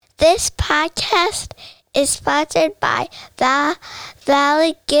This podcast is sponsored by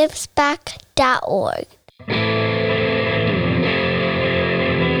valleygivesback.org.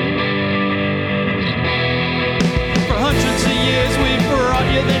 For hundreds of years we brought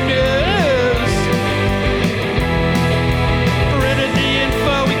you the news. Printed the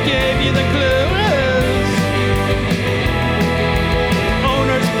info, we gave you the clues.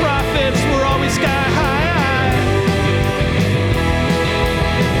 Owners' profits were always sky high.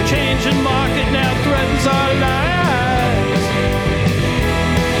 Changing market now threatens our lives.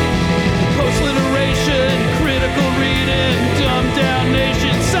 Post-literation, critical reading, dumbed down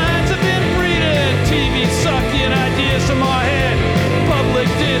nation, signs of inbreeding, TV sucking ideas from our head, public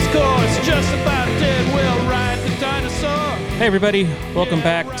discourse just about dead, we'll ride the dinosaur. Hey everybody, welcome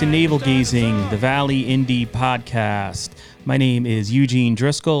back to Navel Gazing, the Valley Indie Podcast. My name is Eugene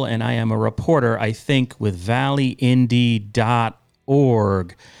Driscoll, and I am a reporter, I think, with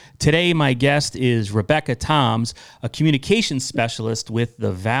valleyindy.org. Today, my guest is Rebecca Toms, a communications specialist with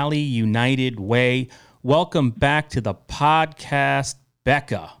the Valley United Way. Welcome back to the podcast,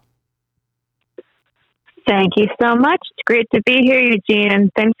 Becca. Thank you so much. It's great to be here, Eugene, and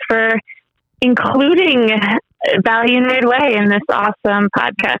thanks for including Valley United Way in this awesome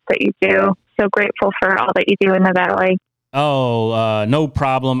podcast that you do. So grateful for all that you do in the Valley. Oh, no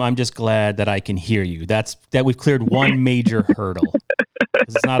problem. I'm just glad that I can hear you. That we've cleared one major hurdle.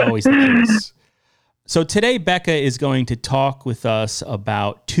 It's not always the case. So today, Becca is going to talk with us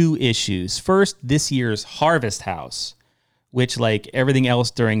about two issues. First, this year's Harvest House, which, like everything else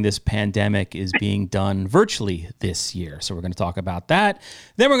during this pandemic, is being done virtually this year. So we're going to talk about that.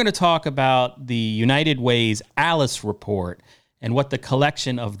 Then we're going to talk about the United Way's Alice Report and what the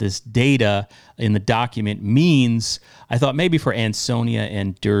collection of this data in the document means, I thought maybe for Ansonia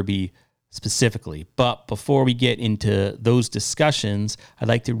and Derby specifically. But before we get into those discussions, I'd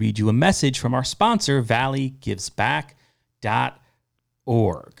like to read you a message from our sponsor,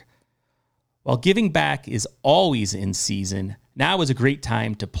 valleygivesback.org. While giving back is always in season, now is a great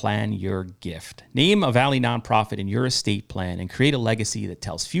time to plan your gift. Name a Valley nonprofit in your estate plan and create a legacy that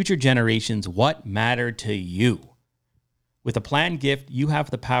tells future generations what mattered to you. With a planned gift, you have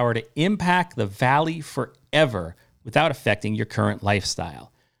the power to impact the Valley forever without affecting your current lifestyle.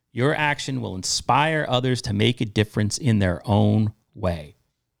 Your action will inspire others to make a difference in their own way.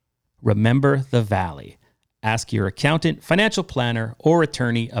 Remember the Valley. Ask your accountant, financial planner, or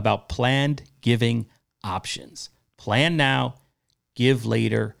attorney about planned giving options. Plan now, give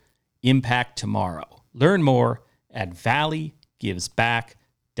later, impact tomorrow. Learn more at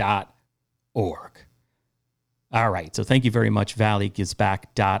valleygivesback.org. All right, so thank you very much,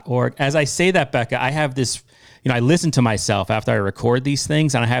 valleygivesback.org. As I say that, Becca, I have this, I listen to myself after I record these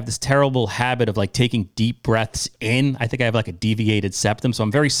things, and I have this terrible habit of like taking deep breaths in. I think I have like a deviated septum, so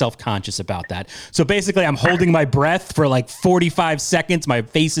I'm very self-conscious about that. So basically, I'm holding my breath for like 45 seconds. My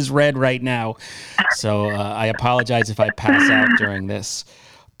face is red right now. So I apologize if I pass out during this.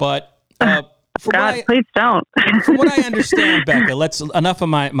 But Please don't. From what I understand, Becca, enough of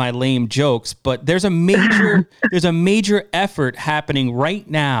my lame jokes, but there's a major effort happening right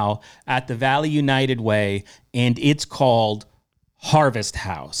now at the Valley United Way, and it's called Harvest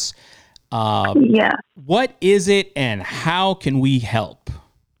House. Yeah. What is it, and how can we help?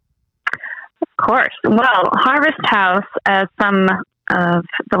 Of course. Well, Harvest House, as some of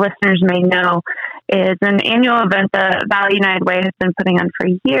the listeners may know, is an annual event the Valley United Way has been putting on for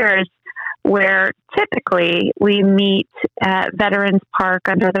years, where typically we meet at Veterans Park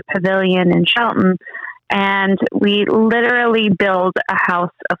under the pavilion in Shelton, and we literally build a house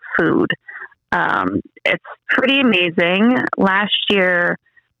of food. It's pretty amazing. Last year,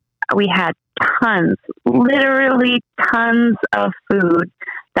 we had literally tons of food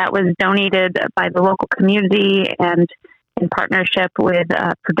that was donated by the local community and in partnership with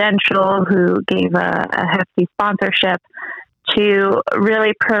Prudential, who gave a hefty sponsorship to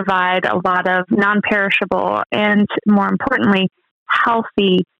really provide a lot of non-perishable and, more importantly,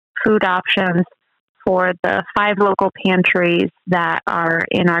 healthy food options for the 5 local pantries that are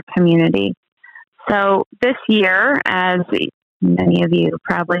in our community. So this year, as many of you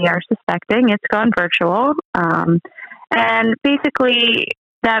probably are suspecting, it's gone virtual. And basically,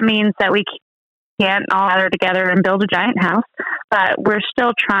 that means that we can't all gather together and build a giant house, but we're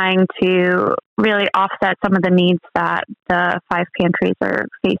still trying to really offset some of the needs that the 5 pantries are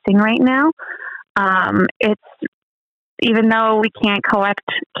facing right now. It's even though we can't collect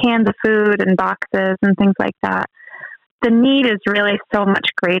cans of food and boxes and things like that, the need is really so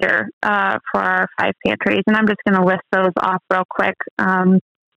much greater for our 5 pantries. And I'm just going to list those off real quick.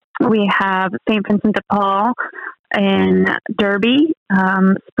 We have St. Vincent de Paul, in Derby,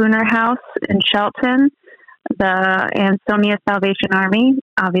 Spooner House in Shelton, the Ansonia Salvation Army,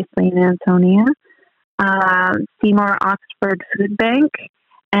 obviously in Ansonia, Seymour Oxford Food Bank,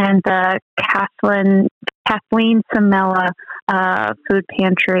 and the Kathleen Samela Food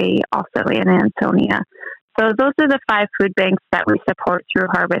Pantry, also in Ansonia. So those are the 5 food banks that we support through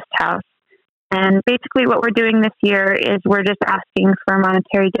Harvest House. And basically what we're doing this year is we're just asking for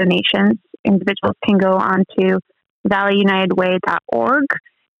monetary donations. Individuals can go on to valleyunitedway.org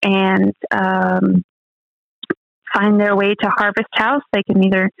and find their way to Harvest House. They can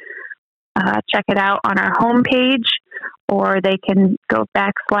either check it out on our homepage, or they can go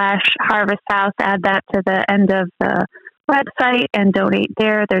 /Harvest House, add that to the end of the website and donate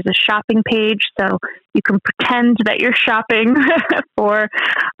there. There's a shopping page, so you can pretend that you're shopping for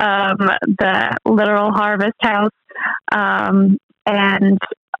the literal Harvest House. And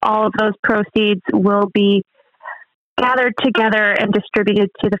all of those proceeds will be gathered together and distributed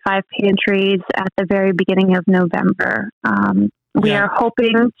to the 5 pantries at the very beginning of November. We are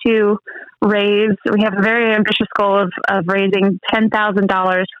hoping to we have a very ambitious goal of raising $10,000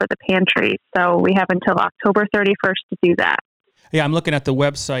 for the pantry. So we have until October 31st to do that. Yeah, I'm looking at the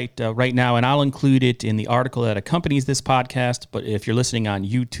website right now, and I'll include it in the article that accompanies this podcast. But if you're listening on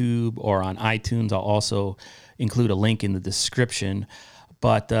YouTube or on iTunes, I'll also include a link in the description.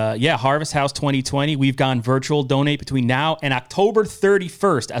 But Harvest House 2020, we've gone virtual. Donate between now and October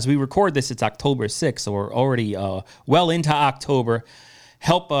 31st. As we record this, it's October 6th, so we're already well into October.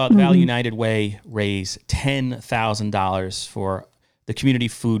 Help the Valley United Way raise $10,000 for the community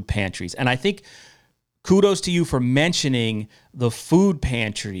food pantries. And I think kudos to you for mentioning the food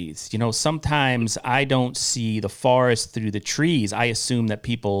pantries. You know, sometimes I don't see the forest through the trees. I assume that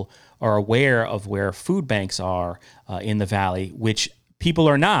people are aware of where food banks are in the Valley, which people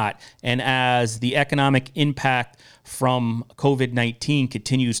are not. And as the economic impact from COVID-19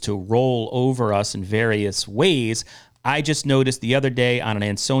 continues to roll over us in various ways, I just noticed the other day on an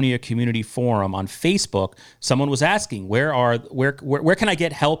Ansonia community forum on Facebook, someone was asking, where can I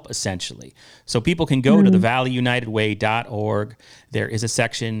get help, essentially? So people can go to the valleyunitedway.org. There is a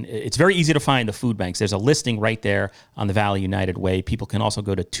section. It's very easy to find the food banks. There's a listing right there on the Valley United Way. People can also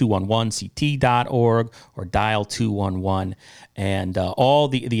go to 211ct.org or dial 211. And all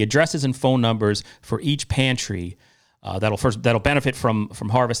the addresses and phone numbers for each pantry that'll benefit from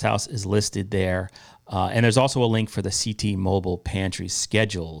Harvest House is listed there. And there's also a link for the CT Mobile Pantry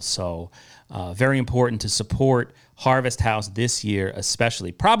schedule. So very important to support Harvest House this year,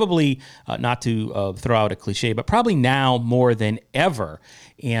 especially. Probably, not to throw out a cliche, but probably now more than ever.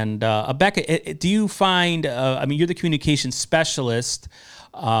 And Becca, do you find, you're the communications specialist,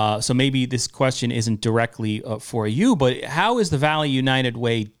 so maybe this question isn't directly for you, but how is the Valley United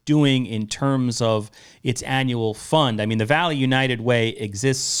Way doing in terms of its annual fund? I mean, the Valley United Way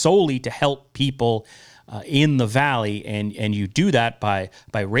exists solely to help people in the Valley, and you do that by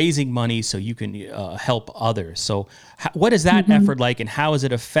raising money so you can help others. So what is that effort like, and how is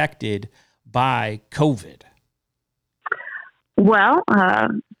it affected by COVID? Well,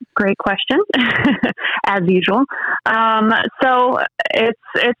 great question, as usual. So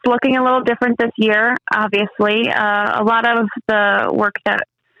it's looking a little different this year, obviously. A lot of the work that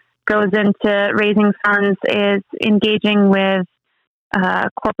goes into raising funds is engaging with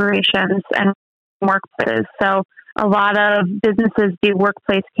corporations and workplaces. So a lot of businesses do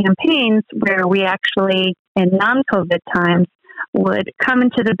workplace campaigns where we actually, in non-COVID times, would come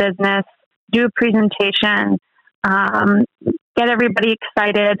into the business, do a presentation, get everybody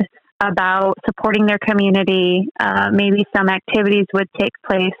excited about supporting their community. Maybe some activities would take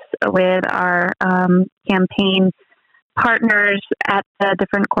place with our campaign partners at the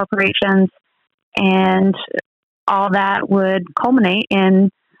different corporations, and all that would culminate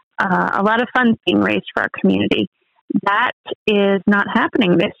in a lot of funds being raised for our community. That is not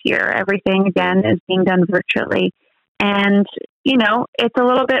happening this year. Everything, again, is being done virtually. And, it's a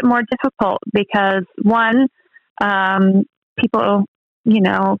little bit more difficult because, one, people,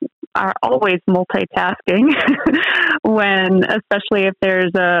 are always multitasking especially if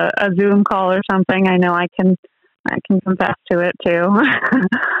there's a Zoom call or something. I know I can confess to it too.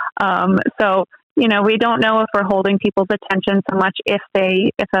 So, we don't know if we're holding people's attention so much if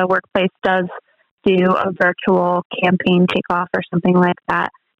a workplace does do a virtual campaign kickoff or something like that.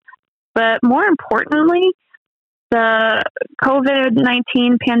 But more importantly, the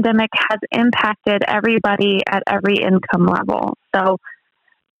COVID-19 pandemic has impacted everybody at every income level. So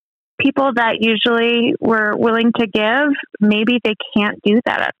people that usually were willing to give, maybe they can't do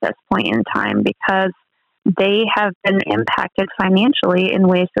that at this point in time because they have been impacted financially in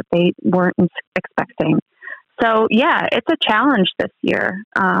ways that they weren't expecting. So, yeah, it's a challenge this year,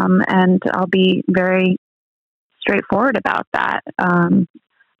 and I'll be very straightforward about that.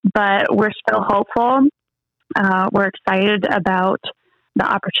 But we're still hopeful. We're excited about the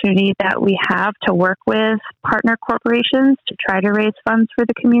opportunity that we have to work with partner corporations to try to raise funds for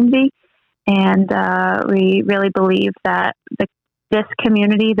the community. And we really believe that this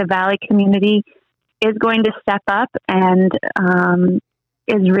community, the Valley community, is going to step up and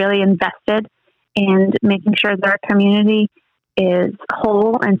is really invested in making sure that our community is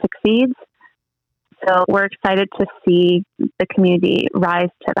whole and succeeds. So we're excited to see the community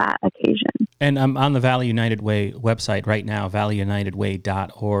rise to that occasion. And I'm on the Valley United Way website right now,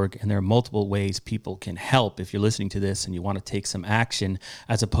 valleyunitedway.org, and there are multiple ways people can help if you're listening to this and you want to take some action,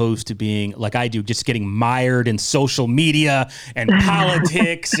 as opposed to being, like I do, just getting mired in social media and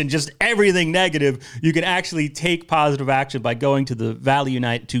politics and just everything negative. You can actually take positive action by going to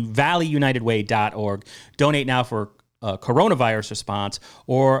valleyunitedway.org. Donate now for coronavirus response,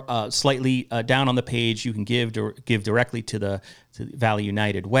 or slightly down on the page, you can give directly to the Valley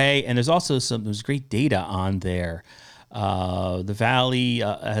United Way. And there's also there's great data on there. The Valley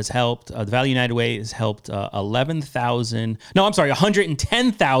has helped. The Valley United Way has helped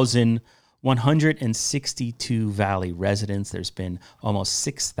 110,162 Valley residents. There's been almost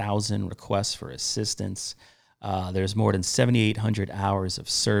 6,000 requests for assistance. There's more than 7,800 hours of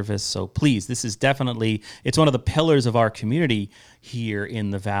service. So please, this is definitely, it's one of the pillars of our community here in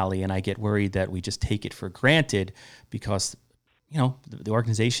the Valley. And I get worried that we just take it for granted because, the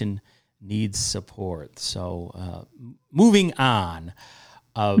organization needs support. So moving on,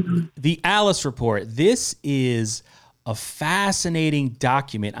 the Alice Report. This is a fascinating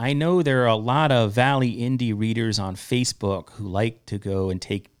document. I know there are a lot of Valley Indie readers on Facebook who like to go and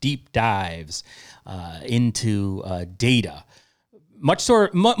take deep dives into data, much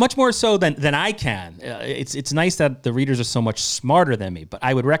more so than I can. It's nice that the readers are so much smarter than me, but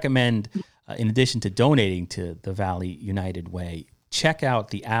I would recommend, in addition to donating to the Valley United Way, check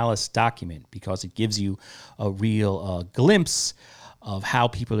out the Alice document, because it gives you a real glimpse of how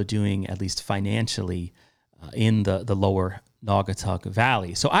people are doing, at least financially, in the lower Naugatuck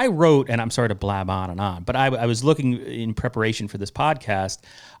Valley. So I wrote, and I'm sorry to blab on, but I was looking in preparation for this podcast.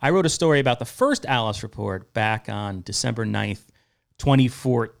 I wrote a story about the first Alice Report back on December 9th,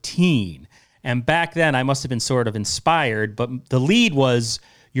 2014. And back then I must have been sort of inspired, but the lead was,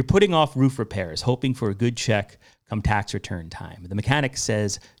 you're putting off roof repairs, hoping for a good check come tax return time. The mechanic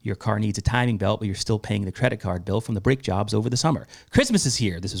says your car needs a timing belt, but you're still paying the credit card bill from the brake jobs over the summer. Christmas is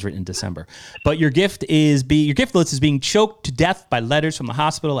here. This was written in December. But your gift list is being choked to death by letters from the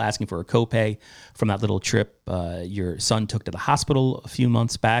hospital asking for a copay from that little trip your son took to the hospital a few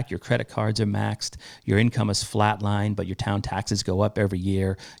months back. Your credit cards are maxed. Your income is flatlined, but your town taxes go up every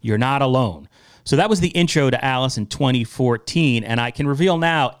year. You're not alone. So that was the intro to Alice in 2014, and I can reveal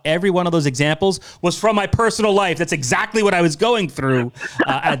now every one of those examples was from my personal life. That's exactly what I was going through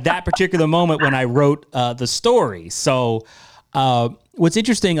at that particular moment when I wrote the story. So what's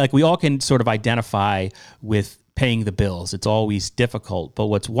interesting, like, we all can sort of identify with paying the bills. It's always difficult, but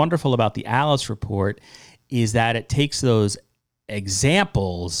what's wonderful about the Alice Report is that it takes those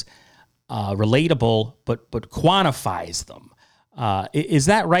examples, relatable, but quantifies them. Is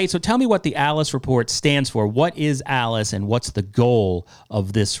that right? So tell me what the Alice Report stands for. What is Alice, and what's the goal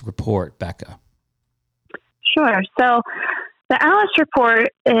of this report, Becca? Sure. So the Alice Report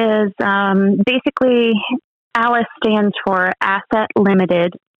is basically, Alice stands for Asset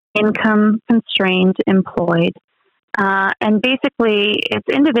Limited, Income Constrained Employed. And basically, it's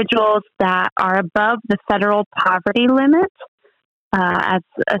individuals that are above the federal poverty limit as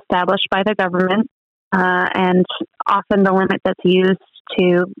established by the government. And often the limit that's used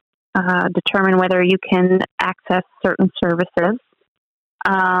to determine whether you can access certain services.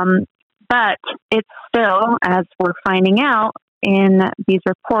 But it's still, as we're finding out in these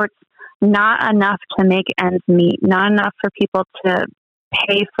reports, not enough to make ends meet, not enough for people to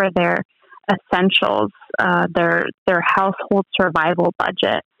pay for their essentials, their household survival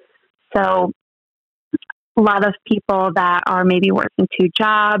budget. So a lot of people that are maybe working two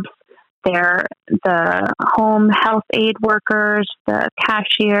jobs, they're the home health aid workers, the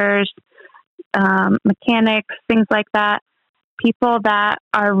cashiers, mechanics, things like that. People that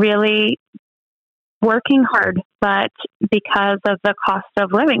are really working hard, but because of the cost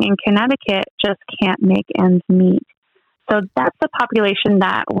of living in Connecticut, just can't make ends meet. So that's the population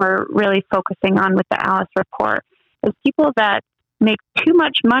that we're really focusing on with the Alice Report, is people that make too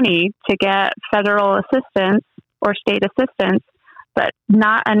much money to get federal assistance or state assistance, but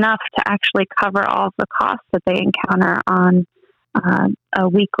not enough to actually cover all of the costs that they encounter on a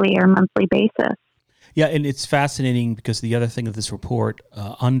weekly or monthly basis. Yeah, and it's fascinating because the other thing that this report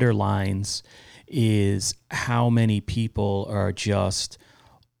underlines is how many people are just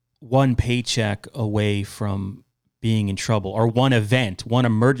one paycheck away from being in trouble, or one event, one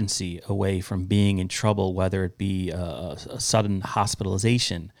emergency away from being in trouble, whether it be a sudden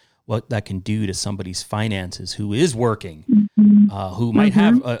hospitalization, what that can do to somebody's finances who is working, who might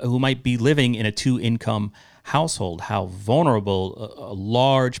have, who might be living in a 2-income household, how vulnerable a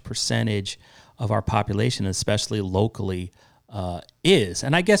large percentage of our population, especially locally, is.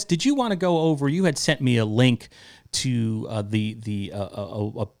 And I guess, did you want to go over, you had sent me a link to a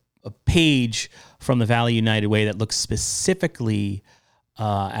page from the Valley United Way that looks specifically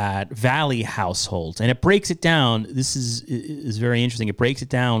at Valley households, and it breaks it down. This is very interesting. It breaks it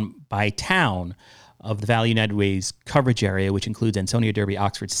down by town of the Valley United Way's coverage area, which includes Ansonia, Derby,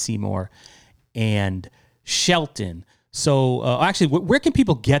 Oxford, Seymour, and Shelton. So actually, where can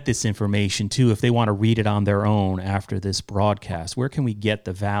people get this information too if they want to read it on their own after this broadcast? Where can we get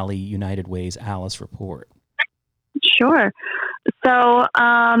the Valley United Way's ALICE report? Sure. So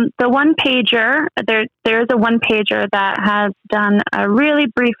the one-pager, there's a one-pager that has done a really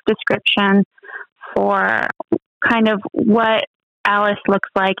brief description for kind of what ALICE looks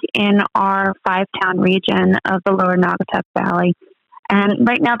like in our 5-town region of the Lower Naugatuck Valley. And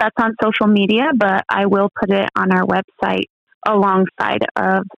right now that's on social media, but I will put it on our website alongside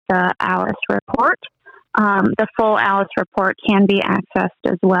of the ALICE report. The full ALICE report can be accessed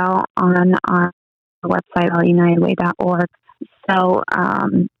as well on our website, allunitedway.org. So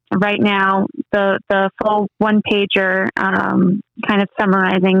right now, the full one-pager kind of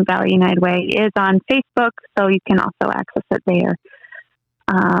summarizing Valley United Way is on Facebook, so you can also access it there.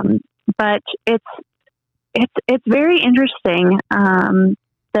 But it's very interesting.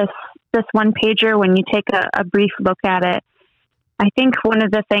 This one-pager, when you take a brief look at it, I think one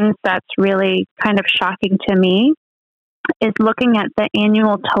of the things that's really kind of shocking to me is looking at the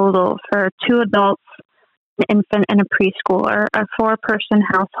annual total for 2 adults, an infant, and a preschooler, a 4-person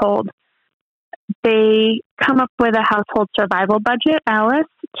household. They come up with a household survival budget, ALICE,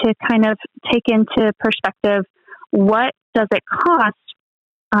 to kind of take into perspective what does it cost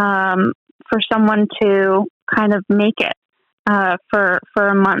for someone to kind of make it for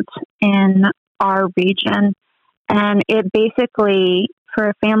a month in our region. And it basically, for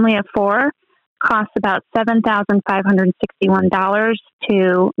a family of 4, costs about $7,561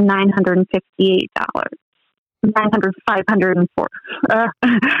 to $958.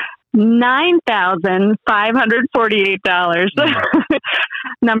 $9,548.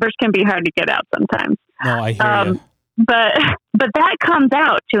 Numbers can be hard to get out sometimes. No, I hear you. But that comes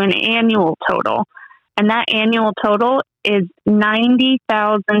out to an annual total, and that annual total is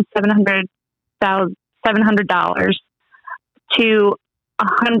 $90,700 to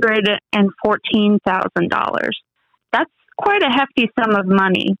 $114,000. That's quite a hefty sum of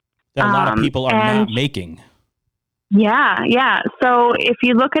money that a lot of people are not making. Yeah. So if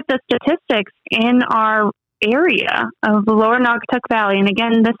you look at the statistics in our area of the Lower Naugatuck Valley, and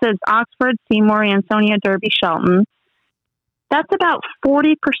again, this is Oxford, Seymour, Ansonia, Derby, Shelton, that's about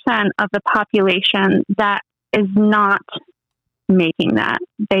 40% of the population that is not making that.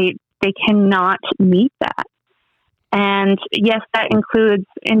 They cannot meet that. And yes, that includes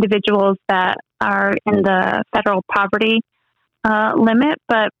individuals that are in the federal poverty limit,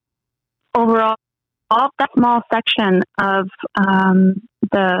 but overall, that small section of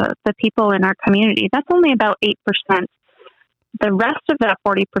the people in our community, that's only about 8%. The rest of that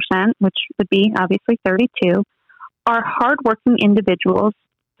 40%, which would be obviously 32, are hardworking individuals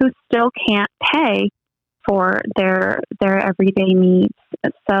who still can't pay for their everyday needs.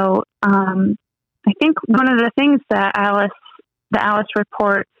 So I think one of the things that the ALICE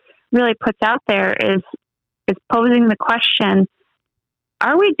report really puts out there is posing the question,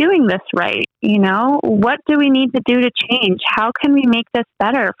 are we doing this right? You know, what do we need to do to change? How can we make this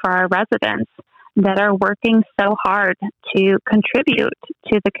better for our residents that are working so hard to contribute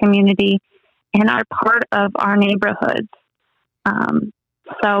to the community and are part of our neighborhoods?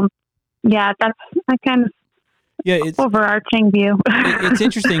 So, yeah, that's a kind of overarching view. It's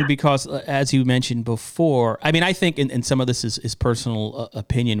interesting because, as you mentioned before, I mean, I think, and some of this is personal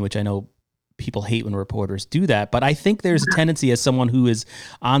opinion, which I know people hate when reporters do that, but I think there's a tendency, as someone who is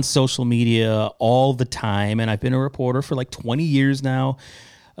on social media all the time, and I've been a reporter for like 20 years now,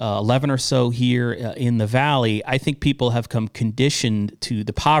 11 or so here in the Valley, I think people have come conditioned to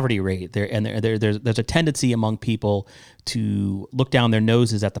the poverty rate there, and there's a tendency among people to look down their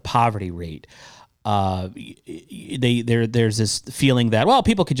noses at the poverty rate. There's this feeling that, well,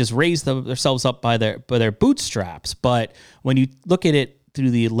 people could just raise themselves up by their bootstraps, but when you look at it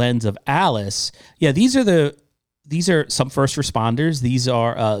through the lens of Alice, these are some first responders. These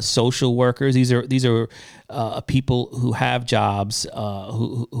are social workers. These are people who have jobs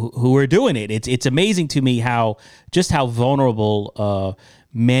who are doing it. It's amazing to me how vulnerable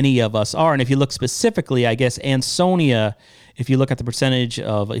many of us are. And if you look specifically, I guess Ansonia, if you look at the percentage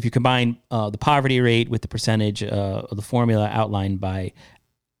of, if you combine the poverty rate with the percentage of the formula outlined by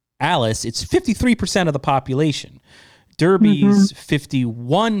Alice, it's 53% of the population. Derby's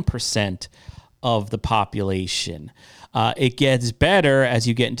 51% of the population. It gets better as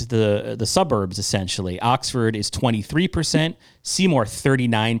you get into the suburbs, essentially. Oxford is 23%, Seymour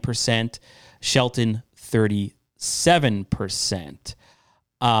 39%, Shelton 37%.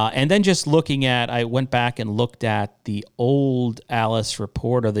 And then just looking at, I went back and looked at the old Alice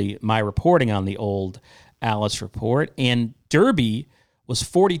report, or my reporting on the old Alice report, and Derby was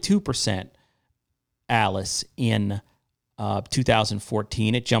 42% Alice in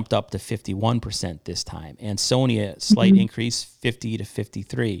 2014. It jumped up to 51% this time. Ansonia, slight increase, 50 to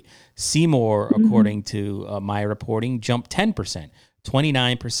 53. Seymour, according to my reporting, jumped 10%,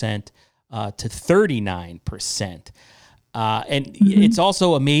 29% to 39%. And it's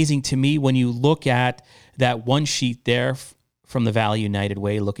also amazing to me when you look at that one sheet there from the Valley United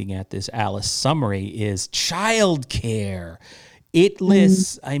Way, looking at this Alice summary, is childcare. It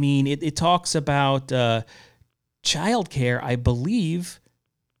lists, I mean, it talks about childcare, I believe,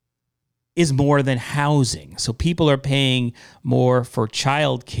 is more than housing. So people are paying more for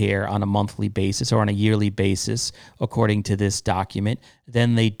childcare on a monthly basis or on a yearly basis, according to this document,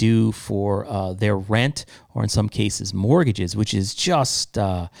 than they do for their rent, or in some cases mortgages, which is just,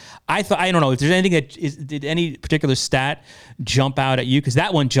 I don't know if there's anything did any particular stat jump out at you? Because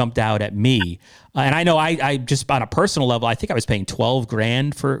that one jumped out at me. And I know I just on a personal level, I think I was paying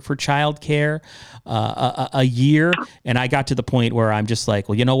 $12,000 for childcare a year. And I got to the point where I'm just like,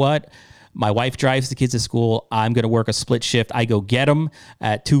 well, you know what? My wife drives the kids to school. I'm going to work a split shift. I go get them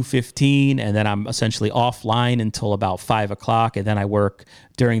at 2:15, and then I'm essentially offline until about 5 o'clock. And then I work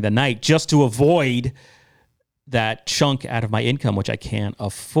during the night just to avoid that chunk out of my income, which I can't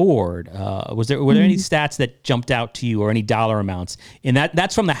afford. Were there any stats that jumped out to you, or any dollar amounts? And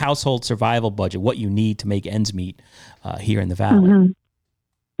that's from the household survival budget, what you need to make ends meet here in the Valley.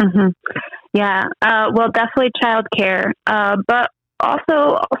 Yeah. Well, definitely childcare, but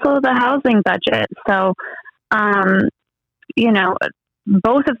also the housing budget. So,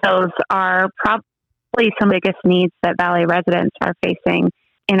 both of those are probably some of the biggest needs that Valley residents are facing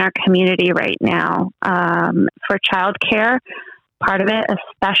in our community right now. For childcare, part of it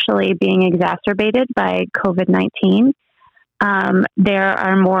especially being exacerbated by COVID-19, there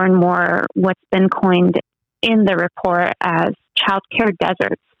are more and more what's been coined in the report as childcare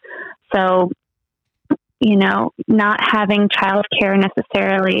deserts. So, not having childcare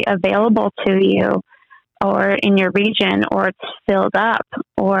necessarily available to you or in your region, or it's filled up,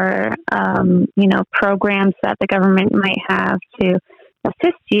 or, programs that the government might have to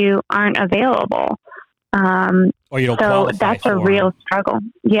assist you aren't available. Or you don't qualify that's for a real struggle.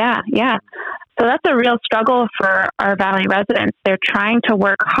 Yeah. So that's a real struggle for our Valley residents. They're trying to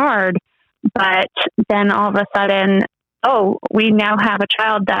work hard, but then all of a sudden, we now have a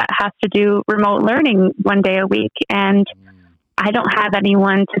child that has to do remote learning one day a week, and I don't have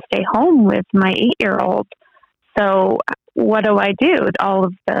anyone to stay home with my 8-year-old. So what do I do? All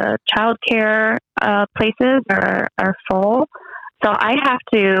of the childcare places are full. So I have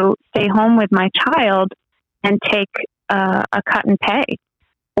to stay home with my child and take a cut in pay.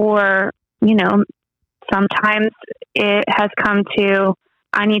 Or, sometimes it has come to,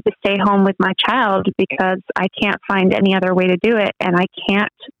 I need to stay home with my child because I can't find any other way to do it, and I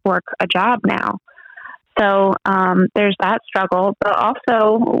can't work a job now. So there's that struggle. But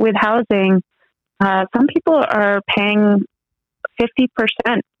also with housing, some people are paying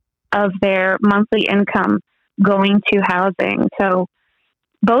 50% of their monthly income going to housing. So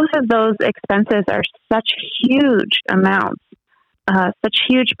both of those expenses are such huge amounts, such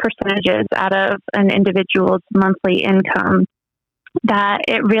huge percentages out of an individual's monthly income, that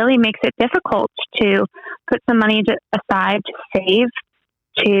it really makes it difficult to put some money aside to save,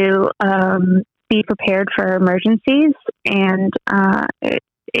 to be prepared for emergencies. And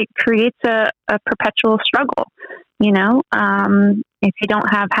it creates a perpetual struggle. If you don't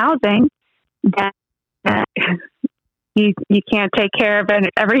have housing, then you can't take care of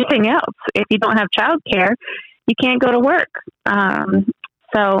everything else. If you don't have childcare, you can't go to work.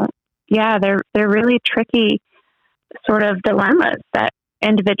 They're really tricky sort of dilemmas that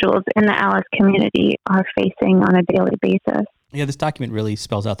individuals in the Alice community are facing on a daily basis. Yeah, this document really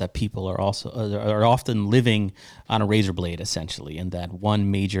spells out that people are often living on a razor blade, essentially, and that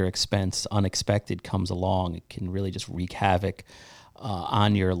one major expense, unexpected, comes along. It can really just wreak havoc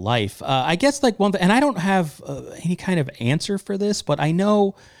on your life. I guess like one thing, and I don't have any kind of answer for this, but I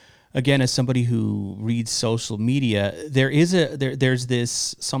know, again, as somebody who reads social media, there's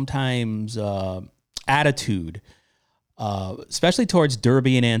this sometimes attitude. Especially towards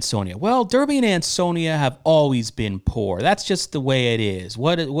Derby and Ansonia. Well, Derby and Ansonia have always been poor. That's just the way it is.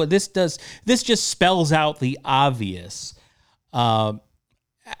 What this does, this just spells out the obvious. Like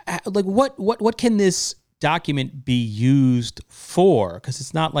what can this document be used for? Because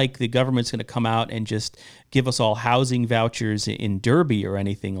it's not like the government's going to come out and just give us all housing vouchers in Derby or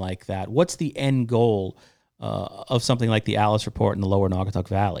anything like that. What's the end goal of something like the Alice Report in the Lower Naugatuck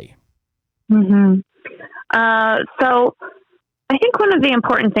Valley? Mm-hmm. So I think one of the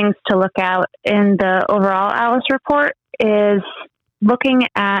important things to look out in the overall Alice Report is looking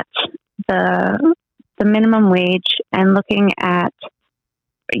at the minimum wage and looking at,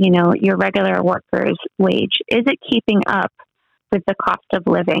 your regular worker's wage. Is it keeping up with the cost of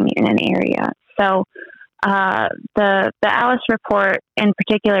living in an area? So the Alice Report in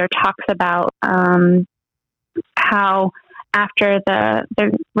particular talks about how after the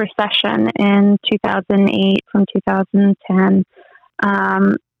recession in 2008 from 2010,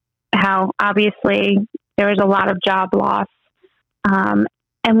 how obviously there was a lot of job loss. And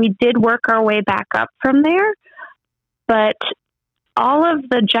we did work our way back up from there. But all of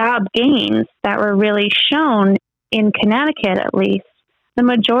the job gains that were really shown in Connecticut, at least, the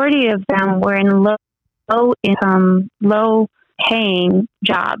majority of them were in low income, low paying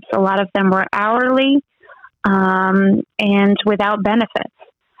jobs. A lot of them were hourly, and without benefits.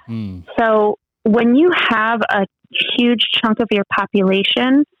 So when you have a huge chunk of your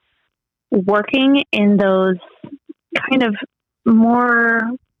population working in those kind of more,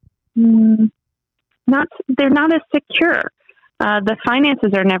 they're not as secure. The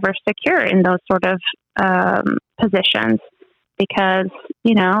finances are never secure in those sort of positions because,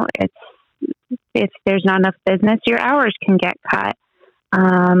 if there's not enough business, your hours can get cut.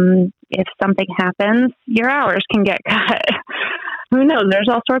 If something happens, your hours can get cut. Who knows? There's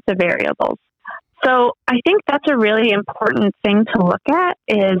all sorts of variables. So I think that's a really important thing to look at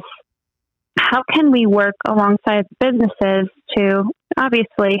is how can we work alongside businesses to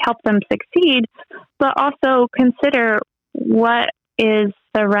obviously help them succeed, but also consider what is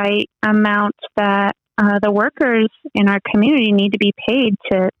the right amount that the workers in our community need to be paid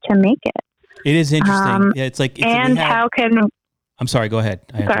to make it. It is interesting. Yeah, it's like, how can... I'm sorry, go ahead.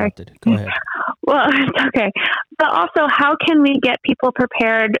 I interrupted. Go ahead. Well, it's okay. But also, how can we get people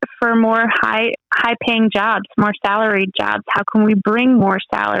prepared for more high-paying jobs, more salaried jobs? How can we bring more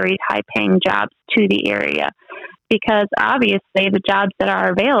salaried, high-paying jobs to the area? Because obviously, the jobs that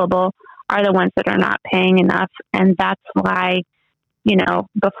are available are the ones that are not paying enough. And that's why,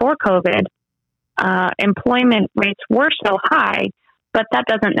 before COVID, employment rates were so high, but that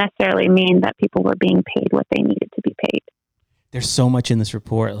doesn't necessarily mean that people were being paid what they needed to be paid. There's so much in this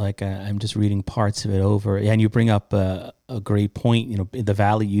report. Like I'm just reading parts of it over, and you bring up a great point. The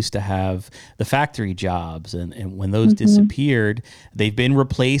Valley used to have the factory jobs, and when those disappeared, they've been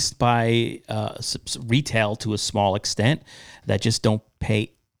replaced by retail to a small extent that just don't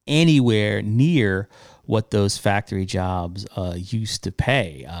pay anywhere near what those factory jobs used to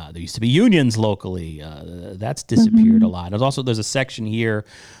pay. There used to be unions locally. That's disappeared a lot. There's a section here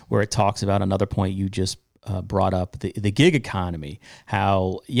where it talks about another point you just brought up, the gig economy,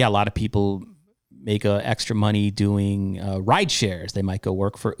 how, a lot of people make extra money doing ride shares. They might go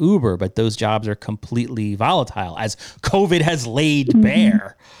work for Uber, but those jobs are completely volatile as COVID has laid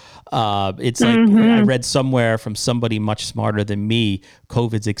bare. It's like I read somewhere from somebody much smarter than me,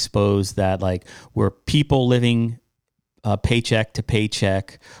 COVID's exposed that like we're people living paycheck to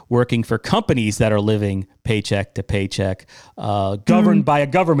paycheck, working for companies that are living paycheck to paycheck, governed by a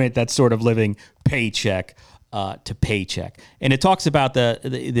government that's sort of living paycheck to paycheck. And it talks about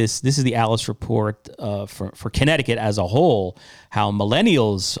this is the Alice Report for Connecticut as a whole, how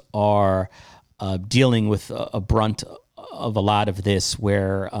millennials are dealing with a brunt of a lot of this,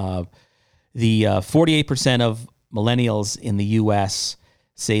 where the 48% of millennials in the U.S.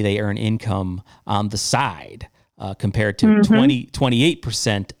 say they earn income on the side, compared to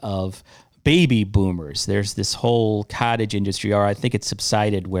 28% of baby boomers. There's this whole cottage industry, or I think it's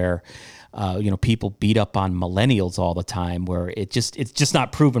subsided, where people beat up on millennials all the time, where it's just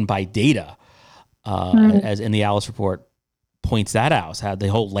not proven by data, as in the Alice Report points that out, how the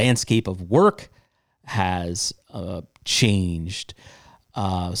whole landscape of work has changed.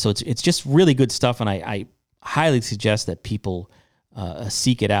 So it's just really good stuff, and I highly suggest that people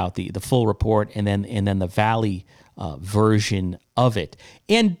seek it out, the full report, and then the Valley version of it.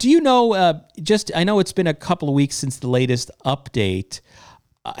 And do you know, I know it's been a couple of weeks since the latest update,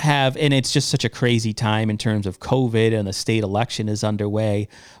 and it's just such a crazy time in terms of COVID and the state election is underway,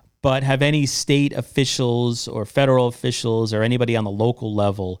 but have any state officials or federal officials or anybody on the local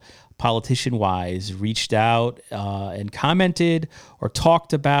level, politician-wise, reached out and commented or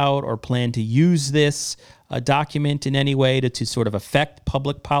talked about or plan to use this document in any way to sort of affect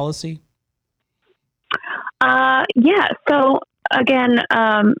public policy? Yeah. So again,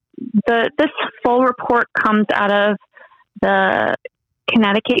 this full report comes out of the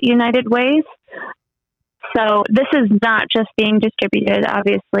Connecticut United Ways. So this is not just being distributed,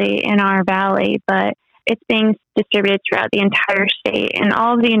 obviously, in our valley, but it's being distributed throughout the entire state. And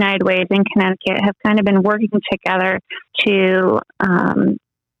all of the United Ways in Connecticut have kind of been working together to,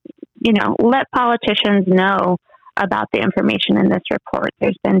 let politicians know about the information in this report.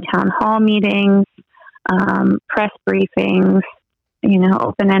 There's been town hall meetings, press briefings,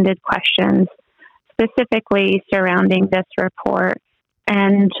 open-ended questions specifically surrounding this report.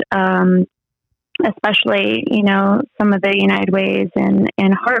 And especially, some of the United Ways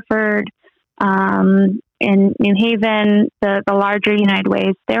in Hartford, in New Haven, the larger United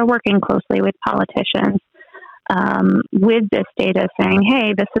Ways, they're working closely with politicians with this data saying,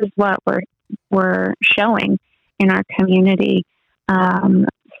 hey, this is what we're showing in our community.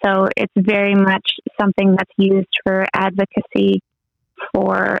 So it's very much something that's used for advocacy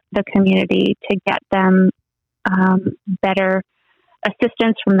for the community to get them better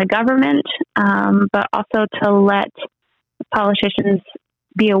assistance from the government, but also to let politicians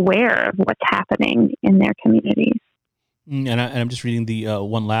be aware of what's happening in their communities. And I'm just reading the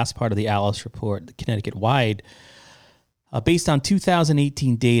one last part of the ALICE report, the Connecticut-wide. Based on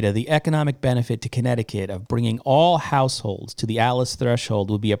 2018 data, the economic benefit to Connecticut of bringing all households to the ALICE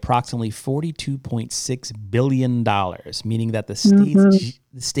threshold would be approximately $42.6 billion, meaning that the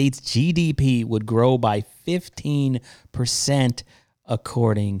state's GDP would grow by 15%,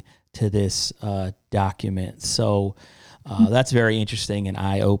 according to this document. So that's very interesting and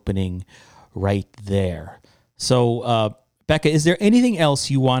eye-opening right there. So, Becca, is there anything else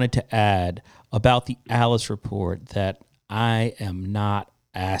you wanted to add about the ALICE report that I am not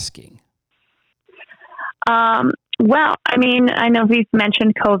asking? Well, I mean, I know we've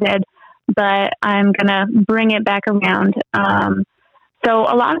mentioned COVID, but I'm going to bring it back around. So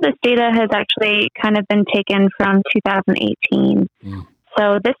a lot of this data has actually kind of been taken from 2018.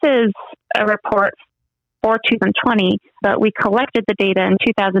 So this is a report for 2020, but we collected the data in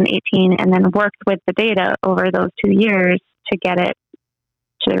 2018 and then worked with the data over those 2 years to get it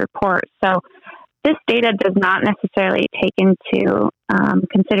to the report. So this data does not necessarily take into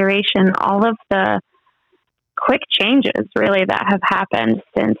consideration all of the quick changes, really, that have happened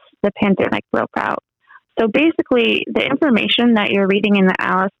since the pandemic broke out. So basically, the information that you're reading in the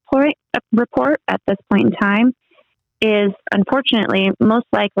ALICE report at this point in time is, unfortunately, most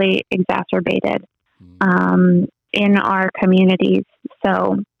likely exacerbated in our communities.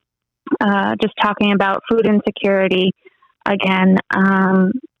 So just talking about food insecurity, again,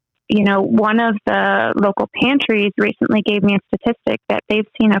 one of the local pantries recently gave me a statistic that they've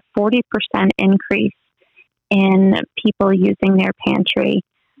seen a 40% increase in people using their pantry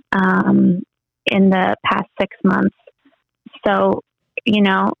in the past 6 months. So,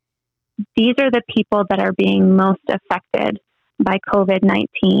 these are the people that are being most affected by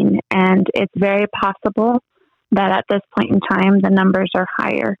COVID-19. And it's very possible that at this point in time, the numbers are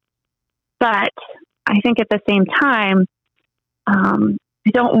higher. But I think at the same time, I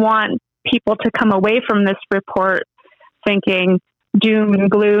don't want people to come away from this report thinking doom and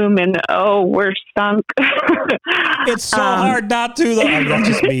gloom and, oh, we're sunk. It's so hard not to, though. That's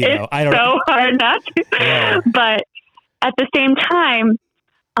just me, though. I don't know. So hard not to. Yeah. But at the same time,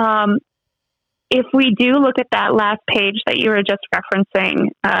 if we do look at that last page that you were just referencing,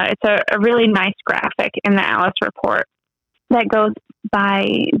 it's a really nice graphic in the ALICE report that goes by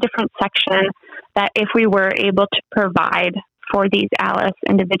different sections that if we were able to provide for these ALICE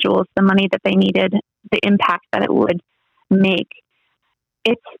individuals the money that they needed, the impact that it would make.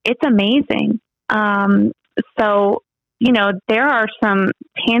 It's amazing. So, there are some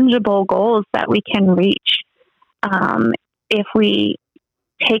tangible goals that we can reach if we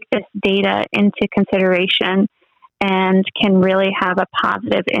take this data into consideration and can really have a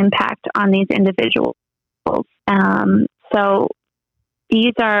positive impact on these individuals. So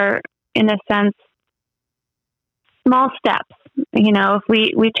these are, in a sense, small steps. If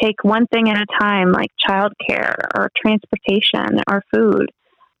we take one thing at a time, like childcare or transportation or food,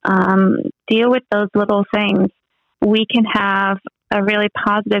 deal with those little things, we can have a really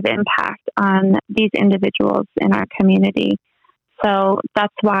positive impact on these individuals in our community. So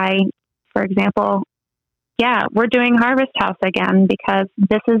that's why, for example, we're doing Harvest House again, because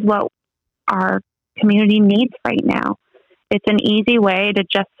this is what our community needs right now. It's an easy way to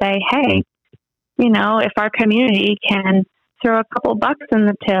just say, hey, if our community can throw a couple bucks in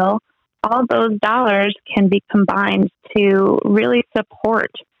the till, all those dollars can be combined to really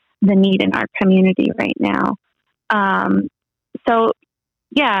support the need in our community right now.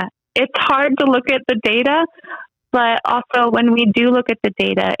 It's hard to look at the data, but also when we do look at the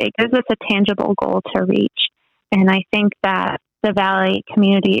data, it gives us a tangible goal to reach. And I think that the Valley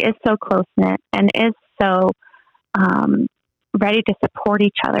community is so close-knit and is so ready to support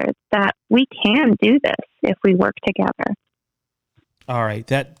each other that we can do this if we work together. All right.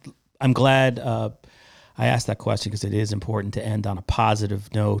 I'm glad I asked that question, because it is important to end on a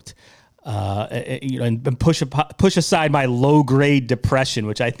positive note. And push aside my low-grade depression,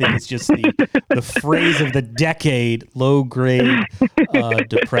 which I think is just the phrase of the decade, low-grade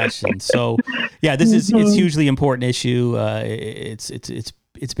depression. So, it's a hugely important issue.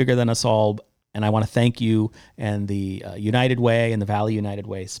 It's bigger than us all, and I want to thank you and the United Way and the Valley United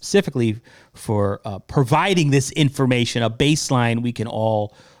Way specifically for providing this information, a baseline we can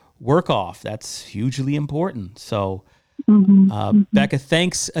all work off. That's hugely important. So. Becca,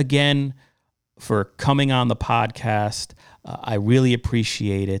 thanks again for coming on the podcast. I really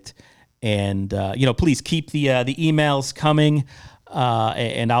appreciate it. And, please keep the emails coming,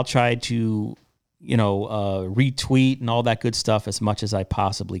 and I'll try to, retweet and all that good stuff as much as I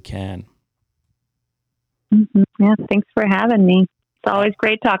possibly can. Yeah, thanks for having me. It's always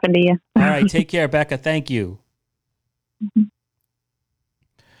great talking to you. All right, take care, Becca. Thank you.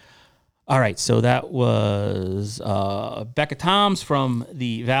 All right, so that was Becca Toms from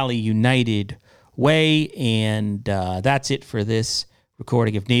the Valley United Way, and that's it for this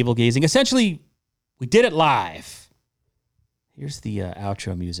recording of Navel Gazing. Essentially, we did it live. Here's the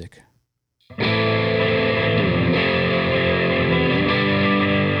outro music. For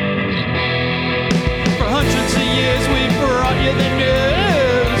hundreds of years, we've brought you the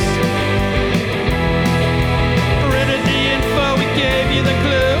news. Printed the info, we gave you the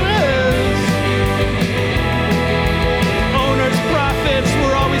clues.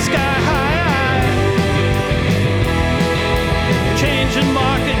 We're always sky high. Changing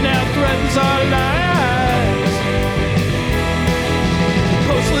market now threatens our lives.